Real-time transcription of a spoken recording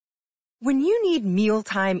When you need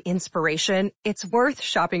mealtime inspiration, it's worth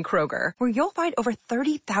shopping Kroger, where you'll find over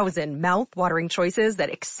 30,000 mouth-watering choices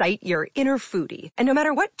that excite your inner foodie. And no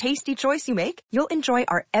matter what tasty choice you make, you'll enjoy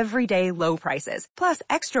our everyday low prices, plus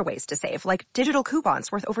extra ways to save, like digital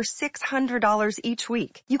coupons worth over $600 each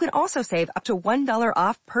week. You can also save up to $1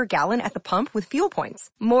 off per gallon at the pump with fuel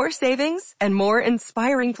points. More savings and more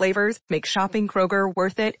inspiring flavors make shopping Kroger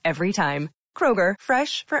worth it every time. Kroger,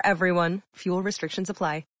 fresh for everyone. Fuel restrictions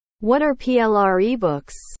apply. What are PLR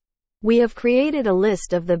ebooks? We have created a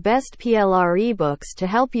list of the best PLR ebooks to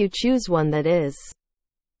help you choose one that is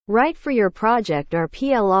right for your project. Our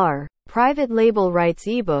PLR, private label rights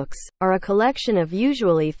ebooks, are a collection of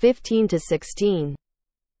usually 15 to 16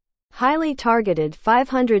 highly targeted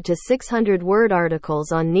 500 to 600 word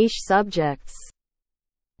articles on niche subjects.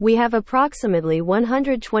 We have approximately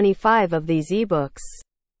 125 of these ebooks,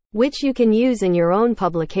 which you can use in your own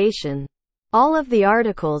publication. All of the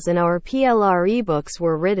articles in our PLR ebooks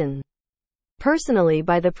were written personally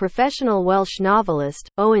by the professional Welsh novelist,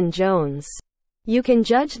 Owen Jones. You can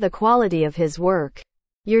judge the quality of his work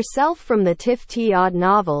yourself from the 50 odd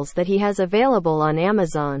novels that he has available on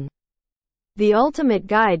Amazon. The ultimate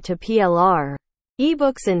guide to PLR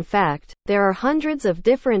ebooks. In fact, there are hundreds of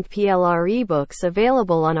different PLR ebooks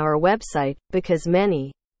available on our website, because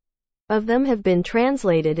many of them have been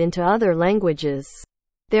translated into other languages.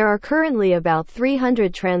 There are currently about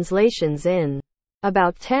 300 translations in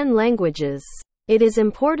about 10 languages. It is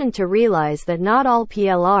important to realize that not all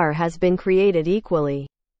PLR has been created equally.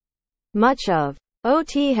 Much of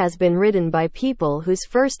OT has been written by people whose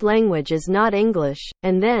first language is not English,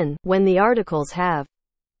 and then, when the articles have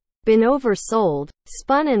been oversold,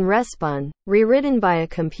 spun and respun, rewritten by a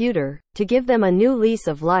computer, to give them a new lease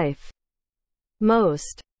of life.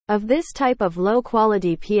 Most of this type of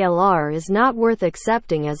low-quality PLR is not worth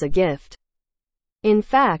accepting as a gift. In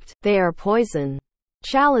fact, they are poison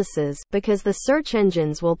chalices, because the search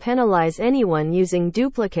engines will penalize anyone using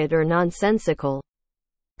duplicate or nonsensical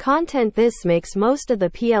content. This makes most of the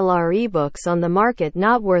PLR ebooks on the market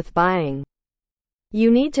not worth buying.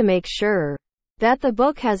 You need to make sure that the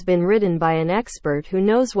book has been written by an expert who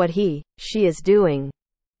knows what she is doing.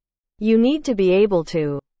 You need to be able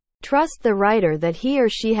to trust the writer that he or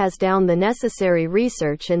she has done the necessary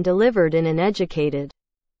research and delivered in an educated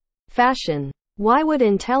fashion. Why would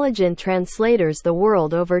intelligent translators the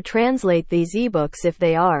world over translate these ebooks if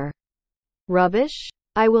they are rubbish?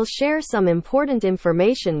 I will share some important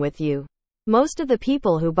information with you. Most of the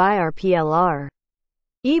people who buy our PLR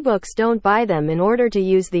ebooks don't buy them in order to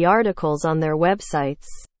use the articles on their websites.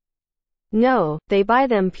 No, they buy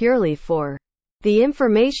them purely for the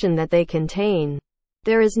information that they contain.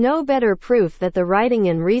 There is no better proof that the writing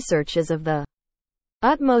and research is of the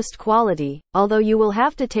utmost quality, although you will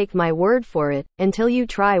have to take my word for it, until you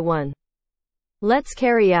try one. Let's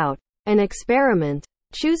carry out an experiment.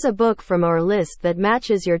 Choose a book from our list that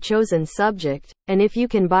matches your chosen subject, and if you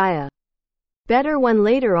can buy a better one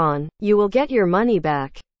later on, you will get your money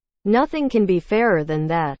back. Nothing can be fairer than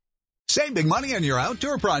that. Save big money on your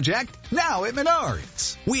outdoor project now at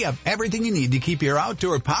Menards. We have everything you need to keep your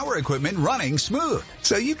outdoor power equipment running smooth,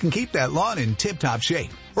 so you can keep that lawn in tip-top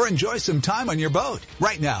shape or enjoy some time on your boat.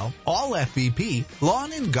 Right now, all FVP,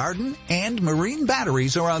 lawn and garden, and marine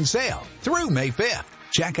batteries are on sale through May 5th.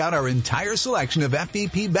 Check out our entire selection of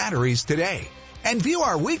FVP batteries today and view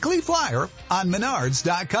our weekly flyer on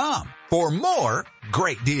Menards.com for more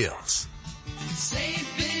great deals. Save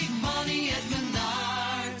big